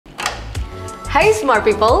Hi smart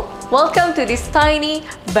people! Welcome to this tiny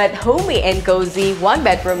but homey and cozy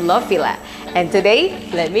one-bedroom love villa. And today,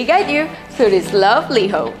 let me guide you through this lovely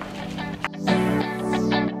home.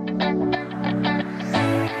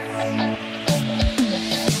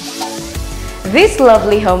 This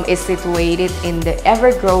lovely home is situated in the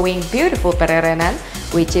ever-growing beautiful Pererenan,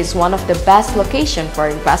 which is one of the best locations for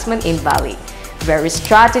investment in Bali. Very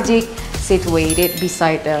strategic, situated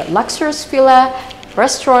beside the luxurious villa,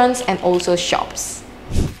 restaurants, and also shops.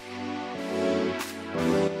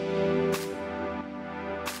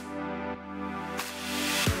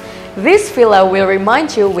 This villa will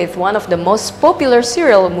remind you with one of the most popular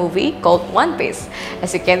serial movie called One Piece.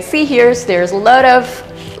 As you can see here, there's a lot of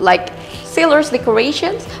sailor's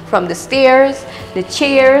decorations from the stairs, the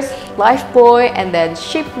chairs, lifebuoy, and then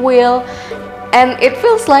ship wheel, and it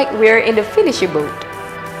feels like we're in the finishing boat.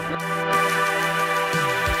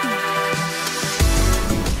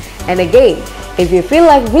 And again, if you feel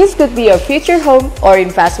like this could be your future home or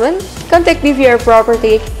investment, contact BVR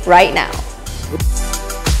Property right now.